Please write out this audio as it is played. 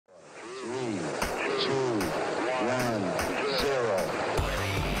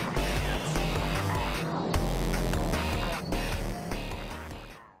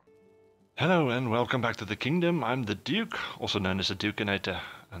and welcome back to the kingdom. I'm the Duke, also known as the DUKeNATOR,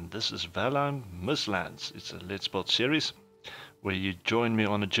 and this is Valheim Mistlands. It's a Let's Build series where you join me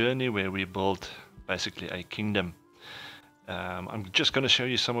on a journey where we build basically a kingdom. I'm just going to show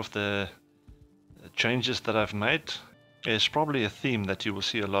you some of the changes that I've made. There's probably a theme that you will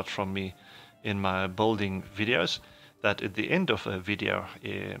see a lot from me in my building videos, that at the end of a video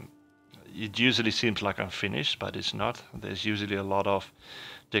it usually seems like I'm finished, but it's not. There's usually a lot of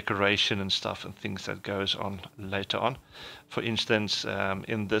decoration and stuff and things that goes on later on. For instance,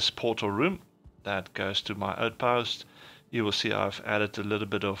 in this portal room that goes to my outpost, you will see I've added a little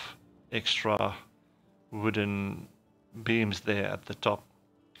bit of extra wooden beams there at the top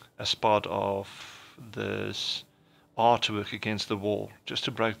as part of this artwork against the wall, just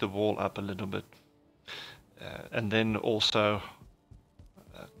to break the wall up a little bit. And then also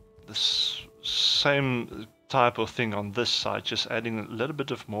this same type of thing on this side, just adding a little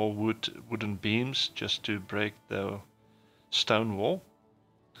bit of more wooden beams just to break the stone wall,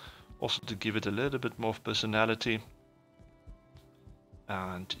 also to give it a little bit more personality.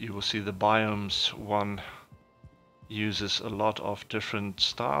 And you will see the biomes one uses a lot of different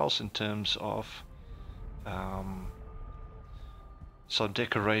styles in terms of some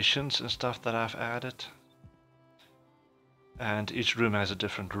decorations and stuff that I've added. And each room has a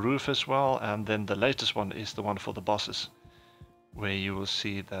different roof as well. And then the latest one is the one for the bosses, where you will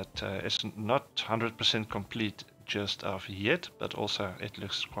see that it's not 100% complete just of yet, but also it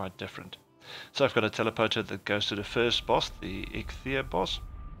looks quite different. So I've got a teleporter that goes to the first boss, the Ichthyer boss.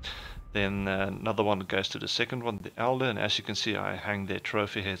 Then another one goes to the second one, the Elder. And as you can see, I hang their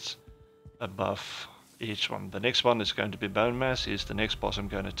trophy heads above each one. The next one is going to be Bone Mass, is the next boss I'm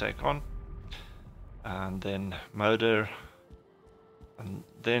going to take on. And then Moder, and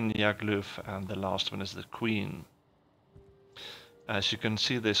then Yagluf, and the last one is the Queen. As you can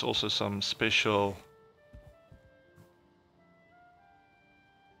see, there's also some special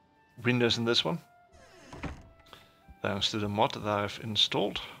windows in this one, thanks to the mod that I've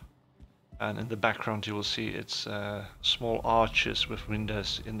installed. And in the background you will see it's small arches with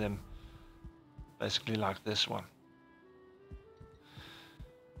windows in them, basically like this one.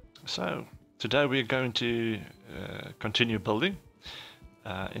 So today we're going to continue building.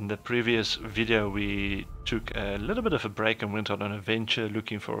 In the previous video we took a little bit of a break and went on an adventure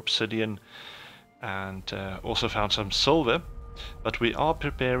looking for obsidian, and also found some silver. But we are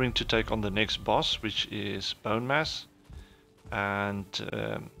preparing to take on the next boss, which is Bone Mass. And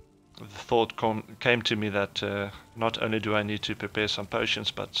the thought came to me that not only do I need to prepare some potions,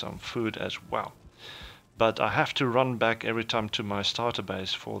 but some food as well. But I have to run back every time to my starter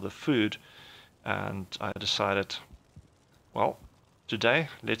base for the food, and I decided, well, today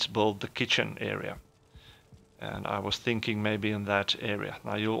let's build the kitchen area. And I was thinking maybe in that area.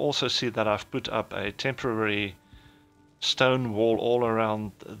 Now you'll also see that I've put up a temporary stone wall all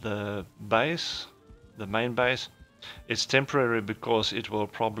around the base, the main base. It's temporary because it will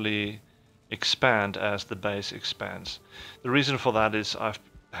probably expand as the base expands. The reason for that is I've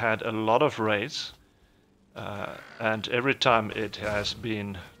had a lot of raids, and every time it has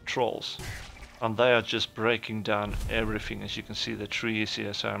been trolls, and they are just breaking down everything. As you can see, the trees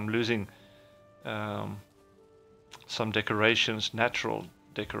here, so I'm losing some decorations, natural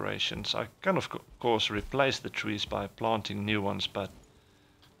decorations. I can of course replace the trees by planting new ones, but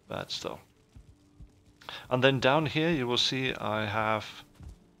still. And then down here you will see I have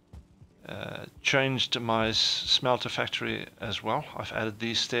changed my smelter factory as well. I've added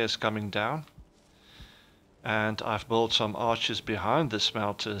these stairs coming down, and I've built some arches behind the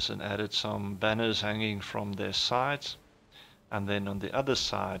smelters and added some banners hanging from their sides. And then on the other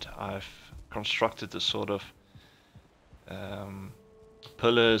side I've constructed a sort of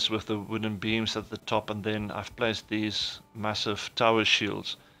pillars with the wooden beams at the top, and then I've placed these massive tower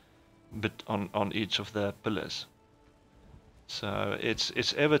shields on each of the pillars. So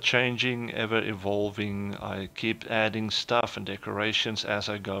it's ever changing, ever evolving. I keep adding stuff and decorations as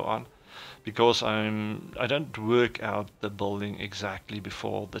I go on, because I don't work out the building exactly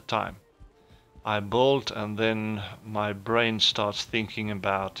before the time. I build, and then my brain starts thinking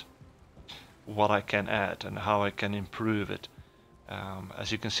about what I can add and how I can improve it. As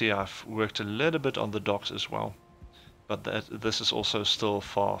you can see, I've worked a little bit on the docks as well, but this is also still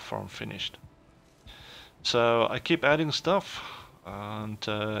far from finished. So I keep adding stuff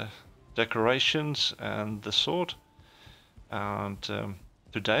and decorations and the sort. And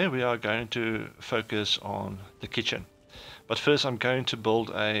today we are going to focus on the kitchen. But first I'm going to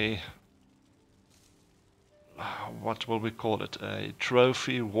build a, what will we call it, a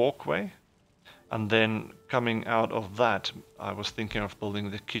trophy walkway. And then coming out of that, I was thinking of building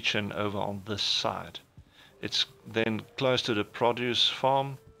the kitchen over on this side. It's then close to the produce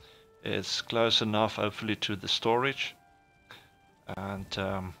farm. It's close enough, hopefully, to the storage. And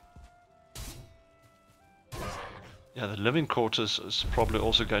yeah, the living quarters is probably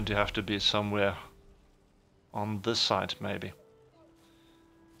also going to have to be somewhere on this side, maybe.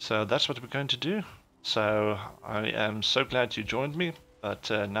 So that's what we're going to do. So I am so glad you joined me, but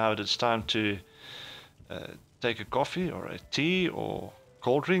now it's time to take a coffee or a tea or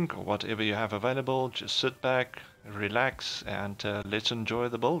cold drink or whatever you have available. Just sit back, relax, and let's enjoy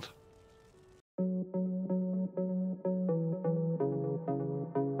the build.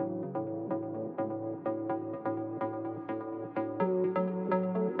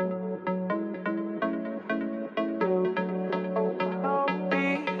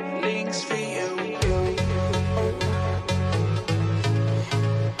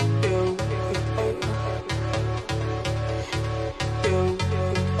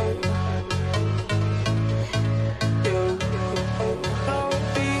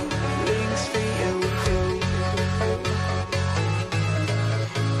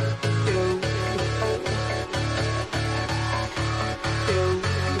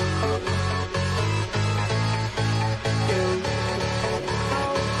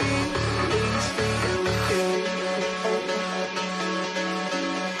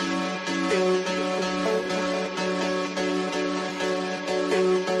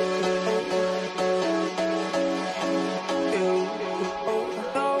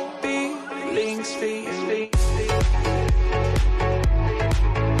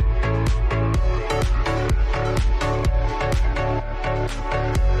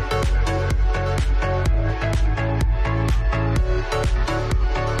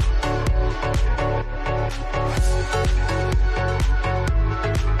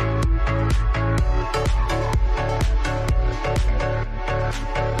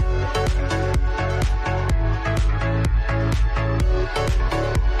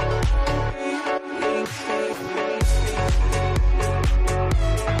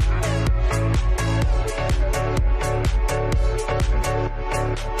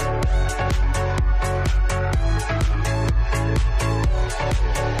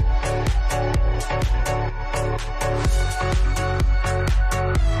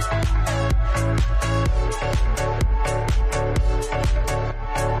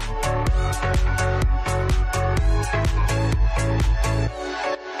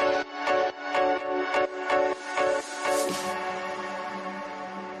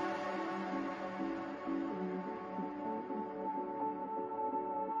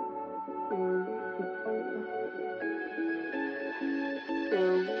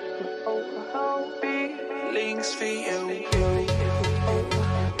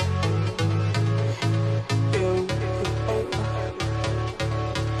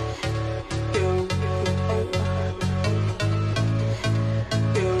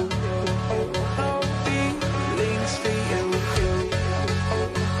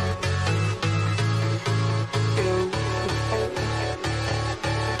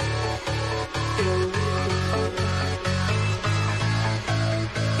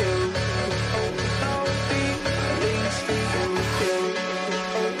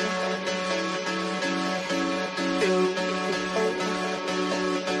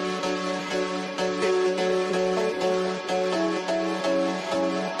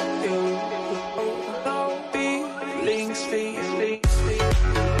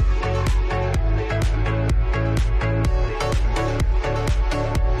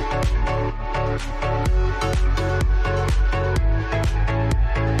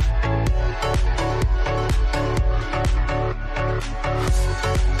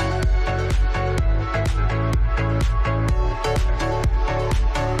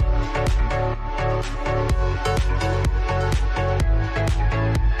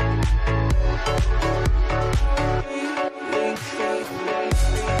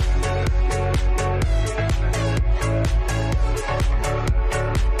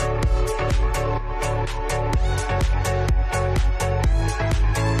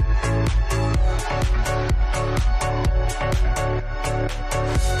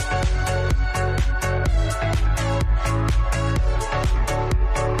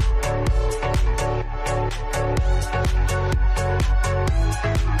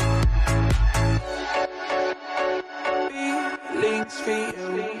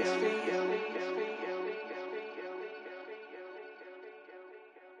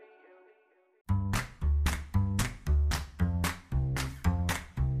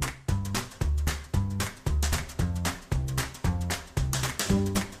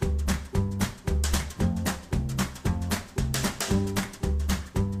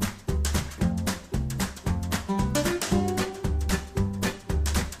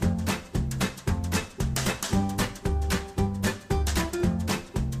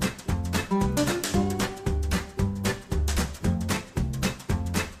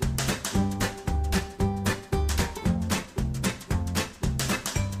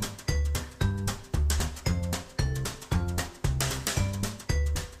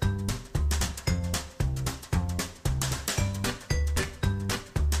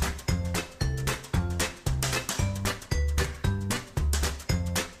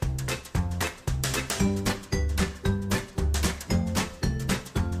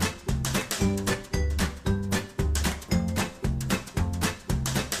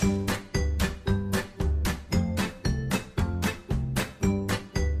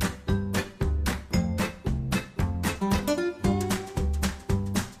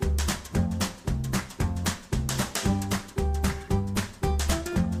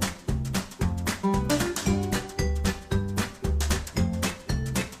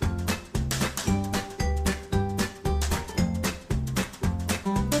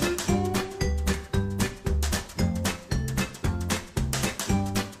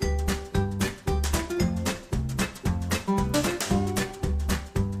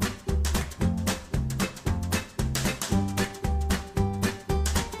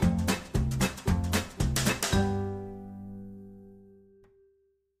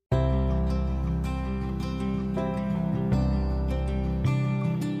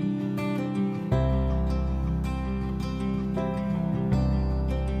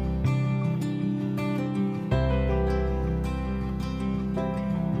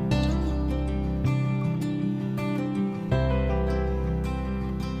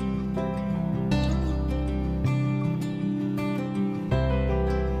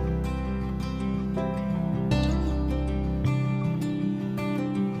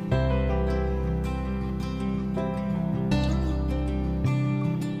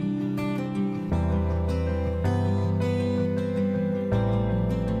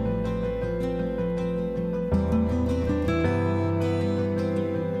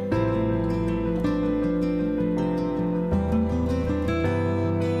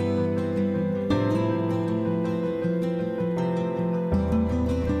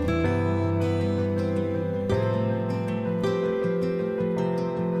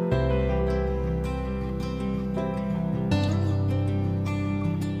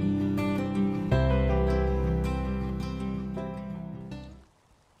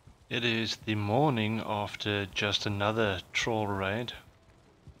 It is the morning after just another troll raid,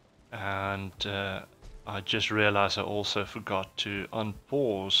 and I just realized I also forgot to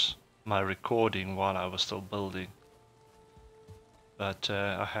unpause my recording while I was still building. But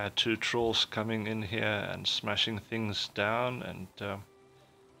I had 2 trolls coming in here and smashing things down, and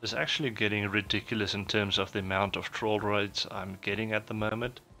it's actually getting ridiculous in terms of the amount of troll raids I'm getting at the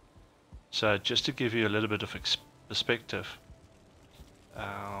moment. So just to give you a little bit of perspective,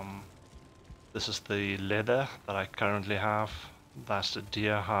 this is the leather that I currently have, that's the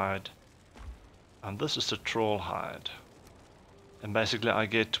deer hide, and this is the troll hide. And basically I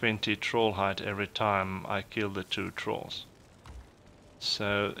get 20 troll hide every time I kill the 2 trolls.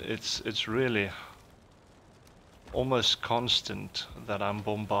 So it's really almost constant that I'm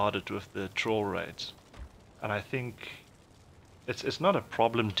bombarded with the troll raids. And I think it's not a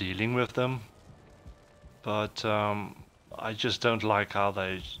problem dealing with them, but I just don't like how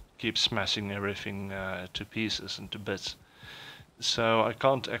they keep smashing everything to pieces and to bits. So I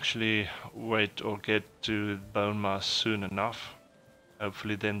can't actually wait or get to bone mass soon enough.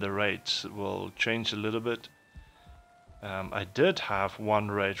 Hopefully then the raids will change a little bit. I did have 1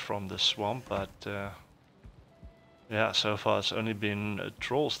 raid from the swamp, but yeah, so far it's only been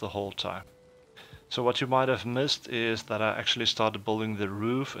trolls the whole time. So what you might have missed is that I actually started building the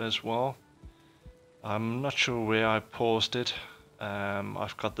roof as well. I'm not sure where I paused it.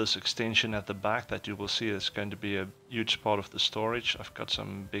 I've got this extension at the back that you will see is going to be a huge part of the storage. I've got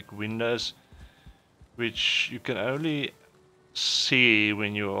some big windows, which you can only see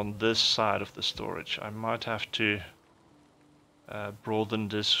when you're on this side of the storage. I might have to broaden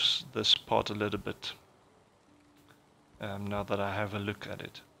this part a little bit now that I have a look at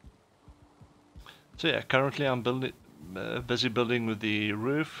it. So yeah, currently I'm busy building with the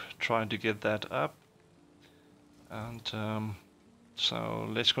roof, trying to get that up, and so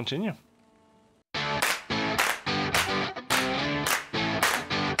let's continue.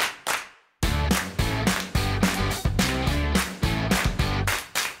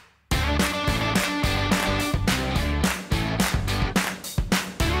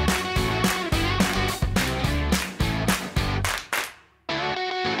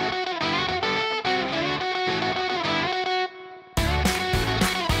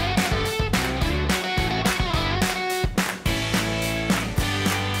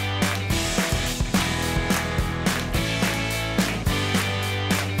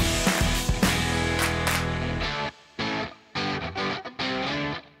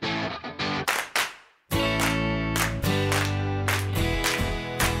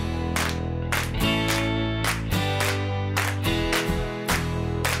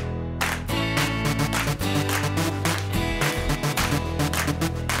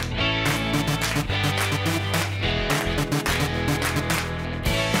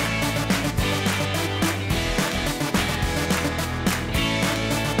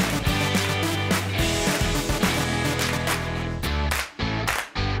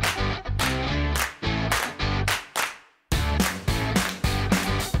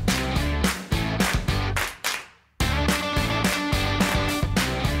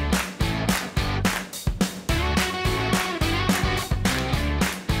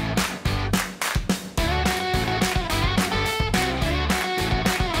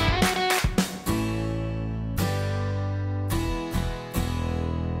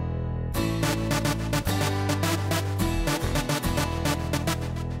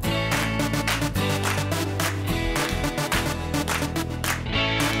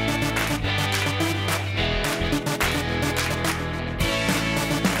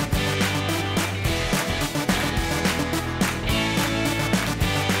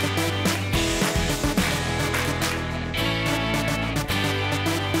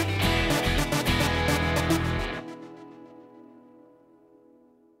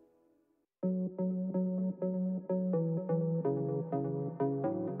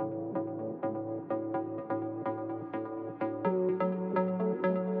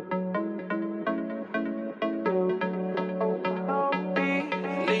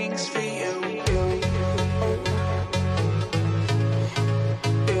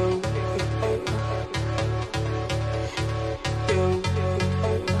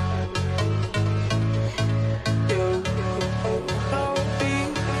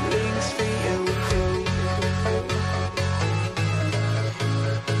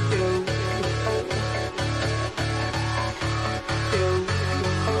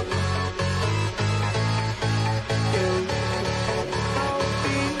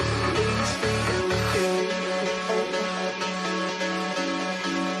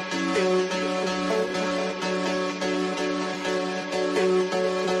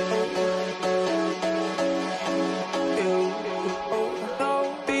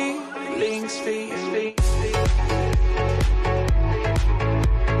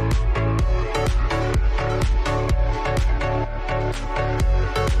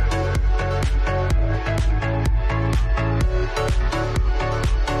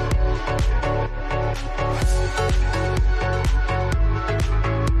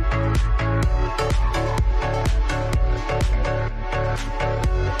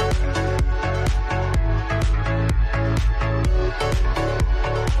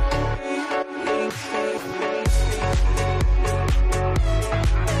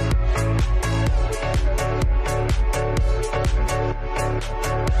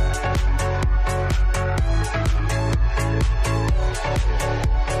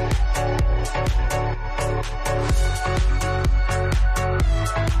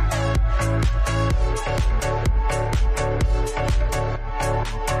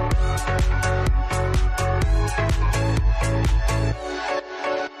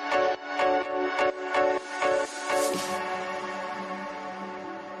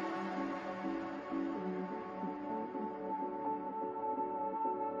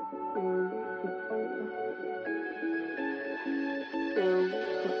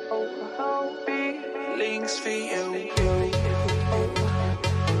 feelings for you.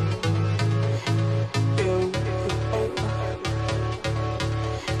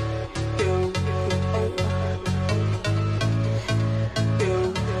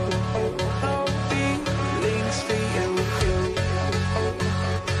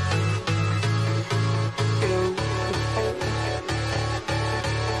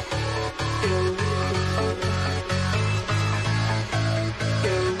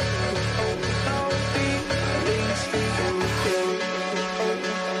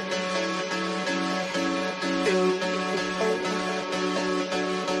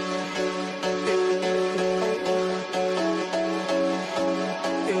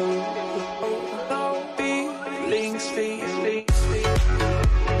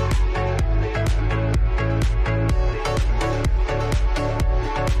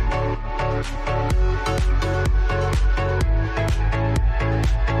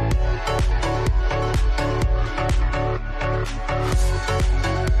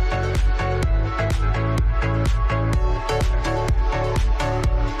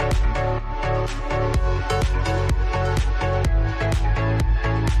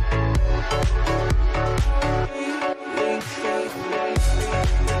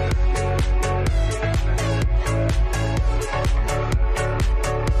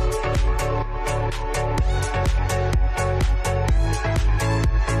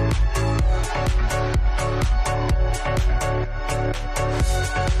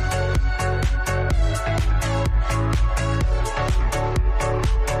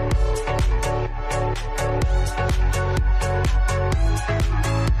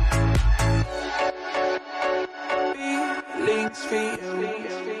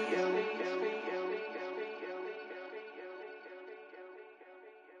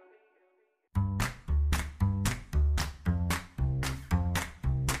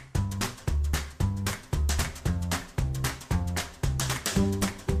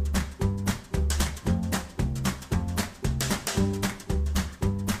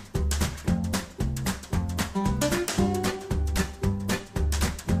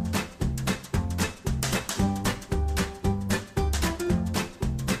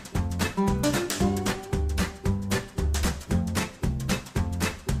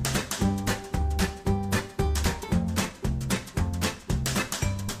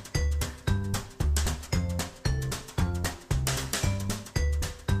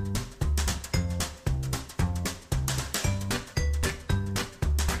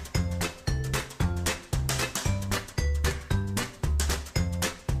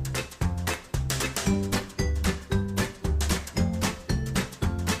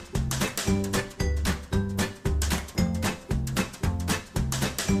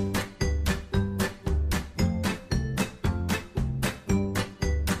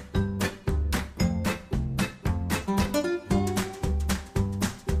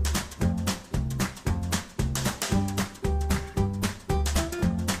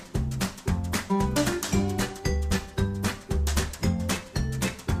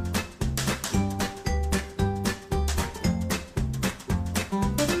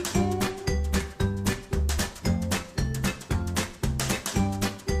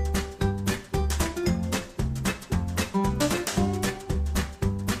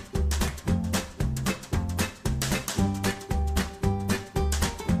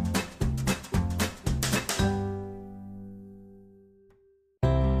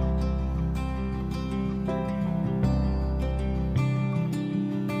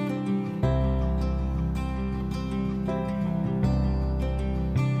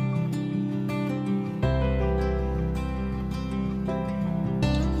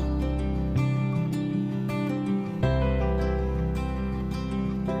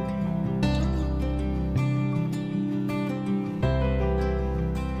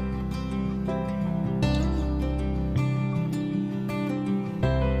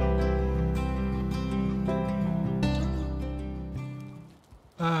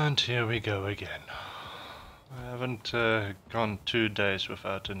 And here we go again. I haven't gone 2 days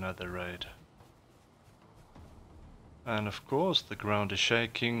without another raid. And of course the ground is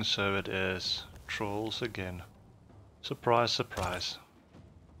shaking, so it is trolls again. Surprise, surprise.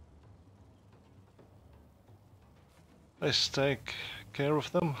 Let's take care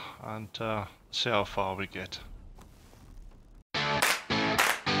of them and see how far we get.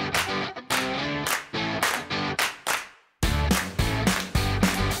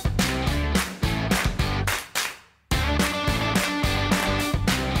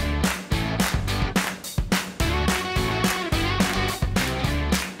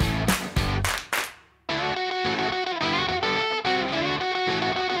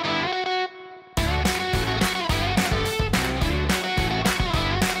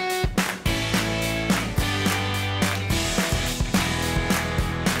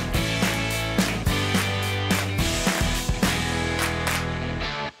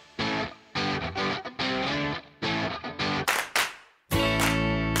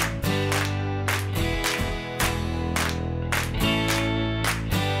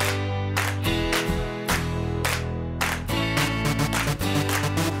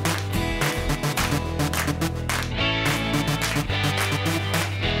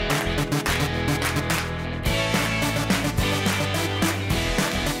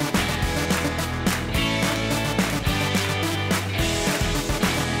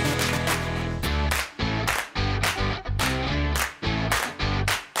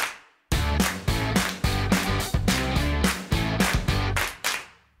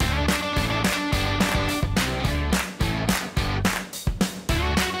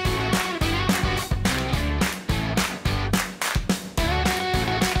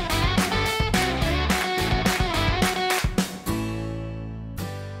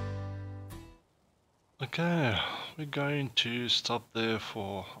 Okay, we're going to stop there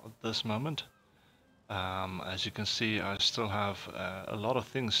for this moment. As you can see, I still have a lot of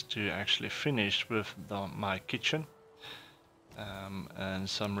things to actually finish with my kitchen, and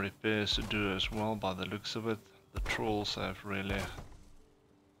some repairs to do as well by the looks of it. The trolls have really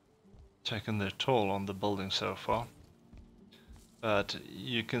taken their toll on the building so far. But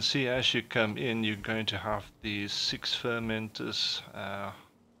you can see as you come in, you're going to have these 6 fermenters,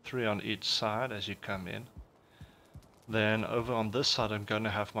 3 on each side as you come in. Then over on this side I'm going to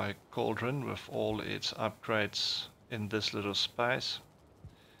have my cauldron with all its upgrades in this little space.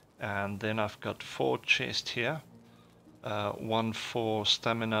 And then I've got 4 chests here. 1 for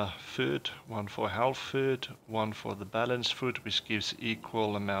stamina food, 1 for health food, 1 for the balanced food, which gives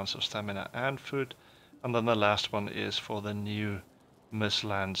equal amounts of stamina and food. And then the last one is for the new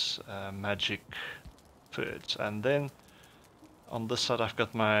Mistlands magic foods. And then on this side I've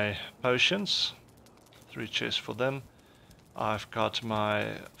got my potions, 3 chests for them. I've got my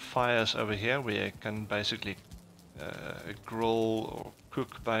fires over here where you can basically grill or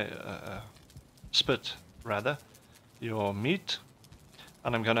cook by spit rather your meat,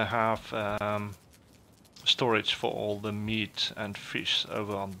 and I'm gonna have storage for all the meat and fish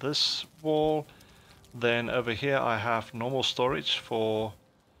over on this wall. Then over here I have normal storage for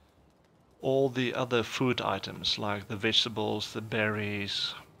all the other food items like the vegetables, the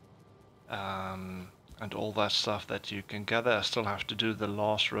berries, and all that stuff that you can gather. I still have to do the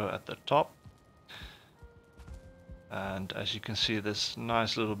last row at the top. And as you can see, this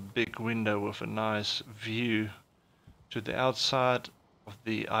nice little big window with a nice view to the outside of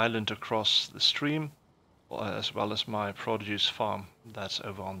the island across the stream, as well as my produce farm that's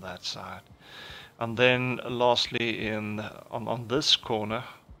over on that side. And then lastly on this corner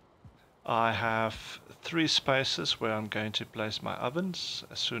I have 3 spaces where I'm going to place my ovens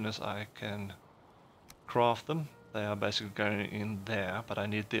as soon as I can craft them. They are basically going in there, but I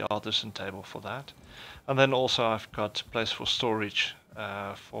need the artisan table for that. And then also I've got place for storage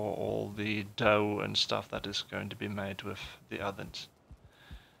for all the dough and stuff that is going to be made with the ovens.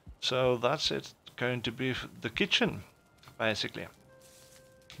 So that's it, going to be the kitchen basically.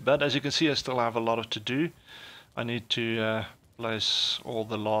 But as you can see, I still have a lot to do. I need to place all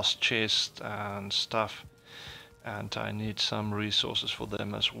the last chests and stuff, and I need some resources for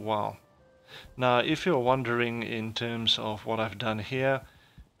them as well. Now if you're wondering in terms of what I've done here,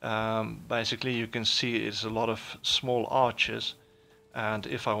 basically you can see it's a lot of small arches, and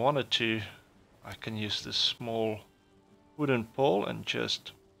if I wanted to I can use this small wooden pole and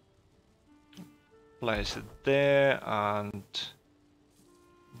just place it there, and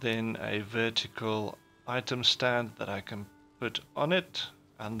then a vertical item stand that I can put on it,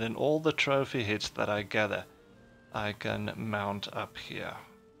 and then all the trophy hits that I gather I can mount up here.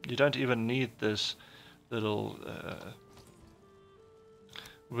 You don't even need this little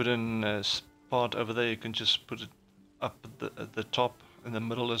wooden part over there. You can just put it up at the top in the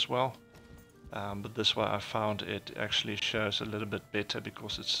middle as well. But this way I found it actually shows a little bit better,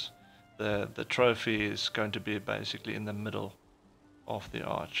 because it's the trophy is going to be basically in the middle of the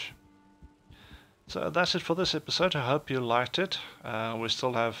arch. So that's it for this episode. I hope you liked it. We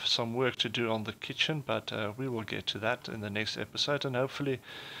still have some work to do on the kitchen, but we will get to that in the next episode, and hopefully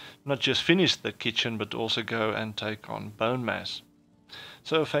not just finish the kitchen but also go and take on bone mass.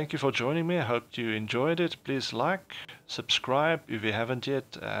 So thank you for joining me. I hope you enjoyed it. Please like, subscribe if you haven't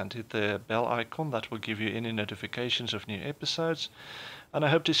yet, and hit the bell icon. That will give you any notifications of new episodes. And I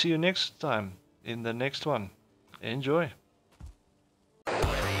hope to see you next time in the next one. Enjoy.